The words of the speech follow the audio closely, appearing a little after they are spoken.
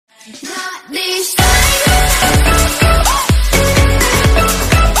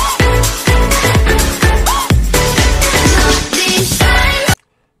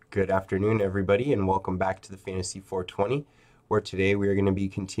Good afternoon, everybody, and welcome back to the Fantasy 420, where today we are going to be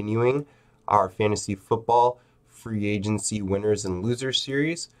continuing our fantasy football free agency winners and losers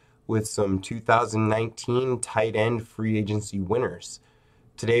series with some 2019 tight end free agency winners.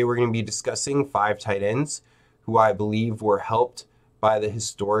 Today we're going to be discussing 5 tight ends who I believe were helped by the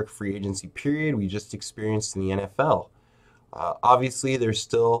historic free agency period we just experienced in the NFL. Obviously, there's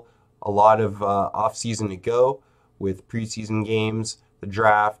still a lot of offseason to go with preseason games, the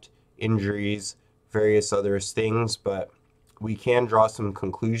draft, injuries, various other things, but we can draw some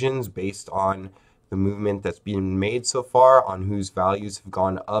conclusions based on the movement that's been made so far on whose values have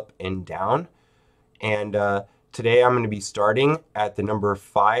gone up and down. And today I'm going to be starting at the number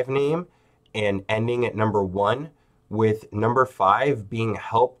 5 name and ending at number 1, with number 5 being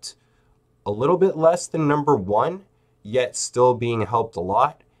helped a little bit less than number 1, yet still being helped a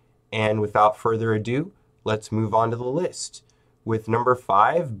lot. And without further ado, let's move on to the list, with number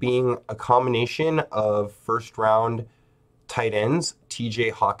 5 being a combination of first-round tight ends,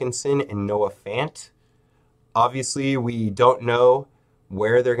 TJ Hawkinson and Noah Fant. Obviously, we don't know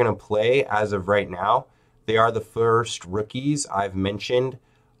where they're going to play as of right now. They are the first rookies I've mentioned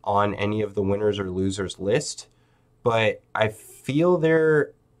on any of the winners or losers list, but I feel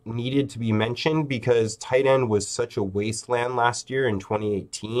they're needed to be mentioned because tight end was such a wasteland last year in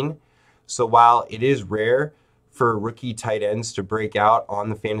 2018. So while it is rare for rookie tight ends to break out on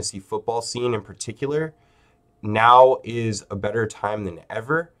the fantasy football scene in particular, now is a better time than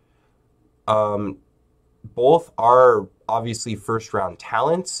ever. Both are obviously first-round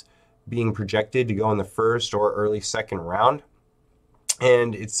talents, being projected to go in the first or early second round.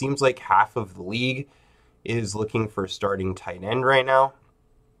 And it seems like half of the league is looking for a starting tight end right now.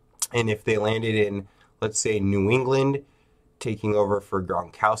 And if they landed in, let's say, New England, taking over for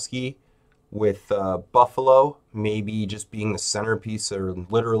Gronkowski, with Buffalo maybe just being the centerpiece or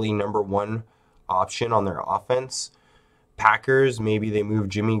literally number 1 option on their offense. Packers, maybe they move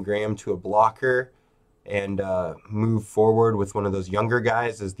Jimmy Graham to a blocker and move forward with one of those younger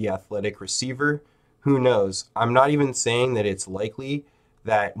guys as the athletic receiver. Who knows? I'm not even saying that it's likely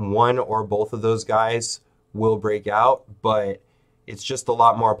that one or both of those guys will break out, but it's just a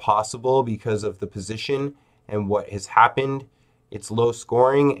lot more possible because of the position and what has happened. It's low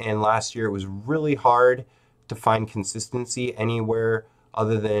scoring, and last year it was really hard to find consistency anywhere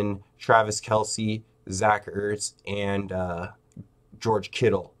other than Travis Kelce, Zach Ertz, and George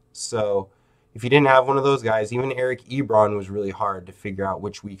Kittle. So if you didn't have one of those guys, even Eric Ebron was really hard to figure out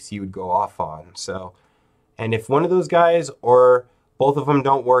which weeks he would go off on. So, and if one of those guys or both of them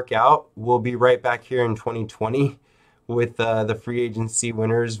don't work out, we'll be right back here in 2020 with the free agency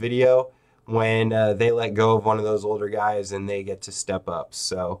winners video, when they let go of one of those older guys and they get to step up.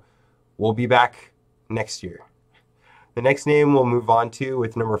 So we'll be back next year. The next name we'll move on to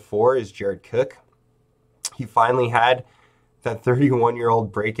with number 4 is Jared Cook. He finally had that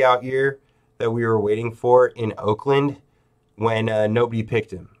 31-year-old breakout year that we were waiting for in Oakland when nobody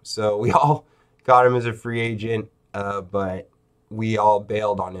picked him. So we all got him as a free agent, but we all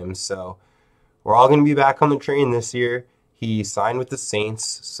bailed on him. So we're all going to be back on the train this year. He signed with the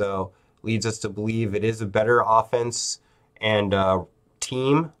Saints, so leads us to believe it is a better offense and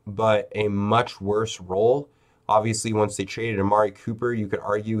team, but a much worse role. Obviously, once they traded Amari Cooper, you could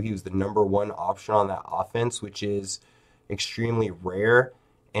argue he was the number 1 option on that offense, which is extremely rare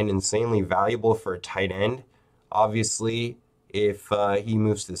and insanely valuable for a tight end. Obviously, if he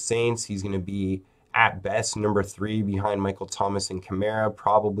moves to the Saints, he's going to be, at best, number 3 behind Michael Thomas and Kamara,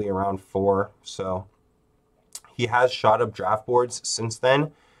 probably around 4. So he has shot up draft boards since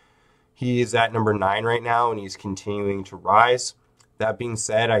then. He is at number 9 right now, and he's continuing to rise. That being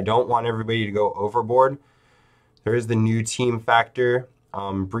said, I don't want everybody to go overboard. There is the new team factor.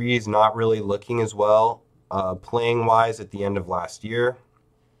 Breeze not really looking as well playing-wise at the end of last year.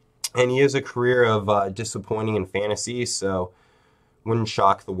 And he has a career of disappointing in fantasy, so wouldn't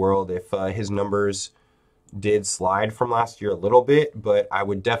shock the world if his numbers did slide from last year a little bit, but I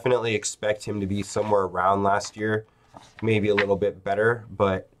would definitely expect him to be somewhere around last year, maybe a little bit better,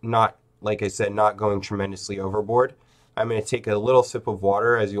 but not, like I said, not going tremendously overboard. I'm going to take a little sip of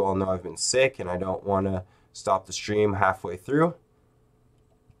water. As you all know, I've been sick, and I don't want to stop the stream halfway through.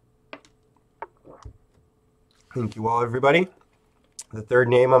 Thank you all, everybody. The third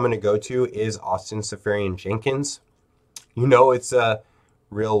name I'm going to go to is Austin Seferian-Jenkins. You know, it's a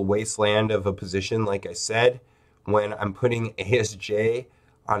real wasteland of a position, like I said, when I'm putting ASJ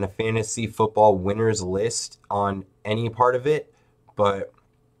on a fantasy football winners list on any part of it, but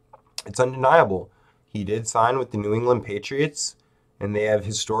It's undeniable. He did sign with the New England Patriots, and they have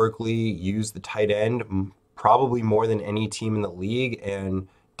historically used the tight end probably more than any team in the league, and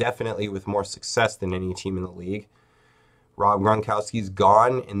definitely with more success than any team in the league. Rob Gronkowski's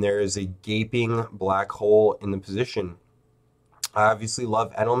gone, and there is a gaping black hole in the position. I obviously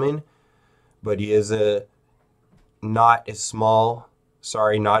love Edelman, but he is a not as small,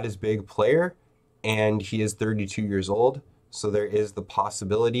 sorry, not as big player, and he is 32 years old. So there is the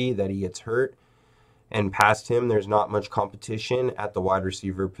possibility that he gets hurt. And past him, there's not much competition at the wide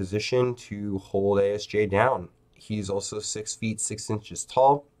receiver position to hold ASJ down. He's also 6 feet 6 inches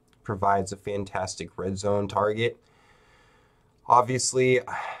tall, provides a fantastic red zone target. Obviously,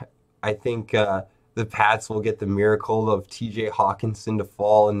 I think the Pats will get the miracle of TJ Hawkinson to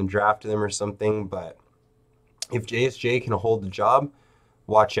fall in the draft to them or something, but if JSJ can hold the job,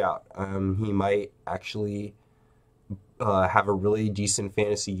 watch out. He might actually have a really decent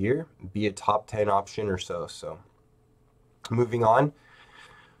fantasy year, be a top 10 option or so. So moving on,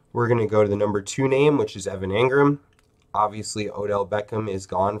 we're going to go to the number 2 name, which is Evan Engram. Obviously, Odell Beckham is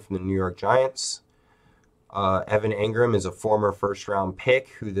gone from the New York Giants. Evan Engram is a former first-round pick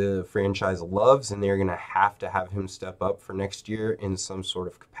who the franchise loves, and they're going to have him step up for next year in some sort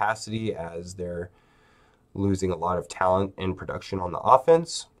of capacity as they're losing a lot of talent and production on the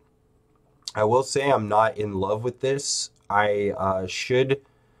offense. I will say I'm not in love with this. I should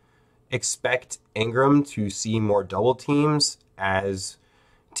expect Engram to see more double teams, as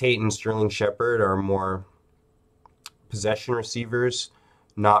Tate and Sterling Shepard are more possession receivers,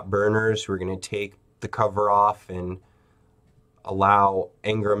 not burners who are going to take the cover off and allow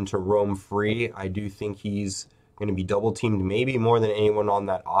Engram to roam free. I do think he's going to be double teamed maybe more than anyone on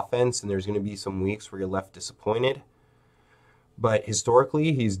that offense, and there's going to be some weeks where you're left disappointed. But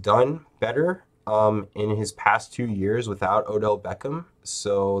historically, he's done better in his past 2 years without Odell Beckham,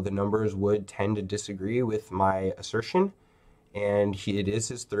 so the numbers would tend to disagree with my assertion. And it is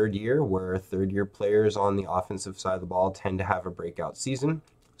his 3rd year, where third-year players on the offensive side of the ball tend to have a breakout season.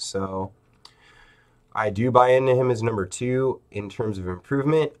 So I do buy into him as number 2 in terms of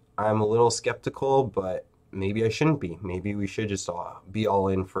improvement. I'm a little skeptical, but maybe I shouldn't be. Maybe we should just be all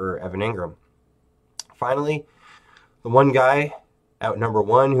in for Evan Engram. Finally, the one guy at number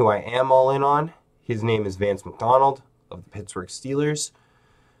 1 who I am all in on, his name is Vance McDonald of the Pittsburgh Steelers.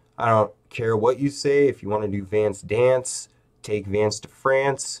 I don't care what you say. If you want to do Vance dance, take Vance to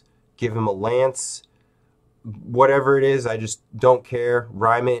France, give him a lance, whatever it is, I just don't care.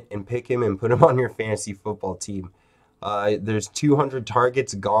 Rhyme it and pick him and put him on your fantasy football team. There's 200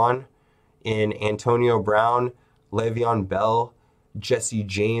 targets gone in Antonio Brown, Le'Veon Bell, Jesse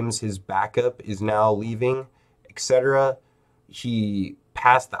James, his backup, is now leaving, etc. He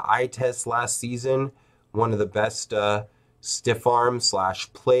passed the eye test last season, one of the best stiff arm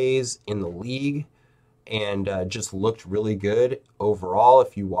 / plays in the league, and just looked really good overall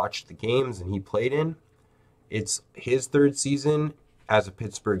if you watched the games and he played in. It's his 3rd season as a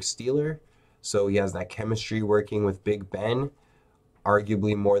Pittsburgh Steeler, so he has that chemistry working with Big Ben,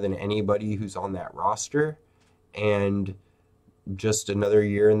 arguably more than anybody who's on that roster, and just another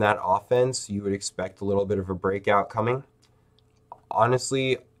year in that offense, you would expect a little bit of a breakout coming.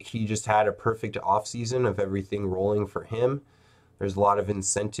 Honestly, he just had a perfect offseason of everything rolling for him. There's a lot of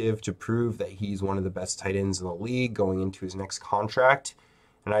incentive to prove that he's one of the best tight ends in the league going into his next contract,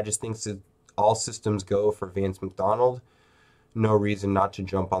 and I just think that all systems go for Vance McDonald. No reason not to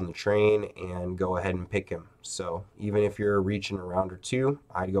jump on the train and go ahead and pick him. So even if you're reaching a round or 2,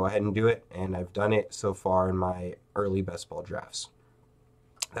 I'd go ahead and do it, and I've done it so far in my early best ball drafts.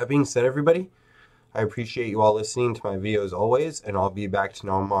 That being said, everybody, I appreciate you all listening to my videos always, and I'll be back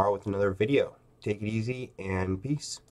tomorrow with another video. Take it easy, and peace.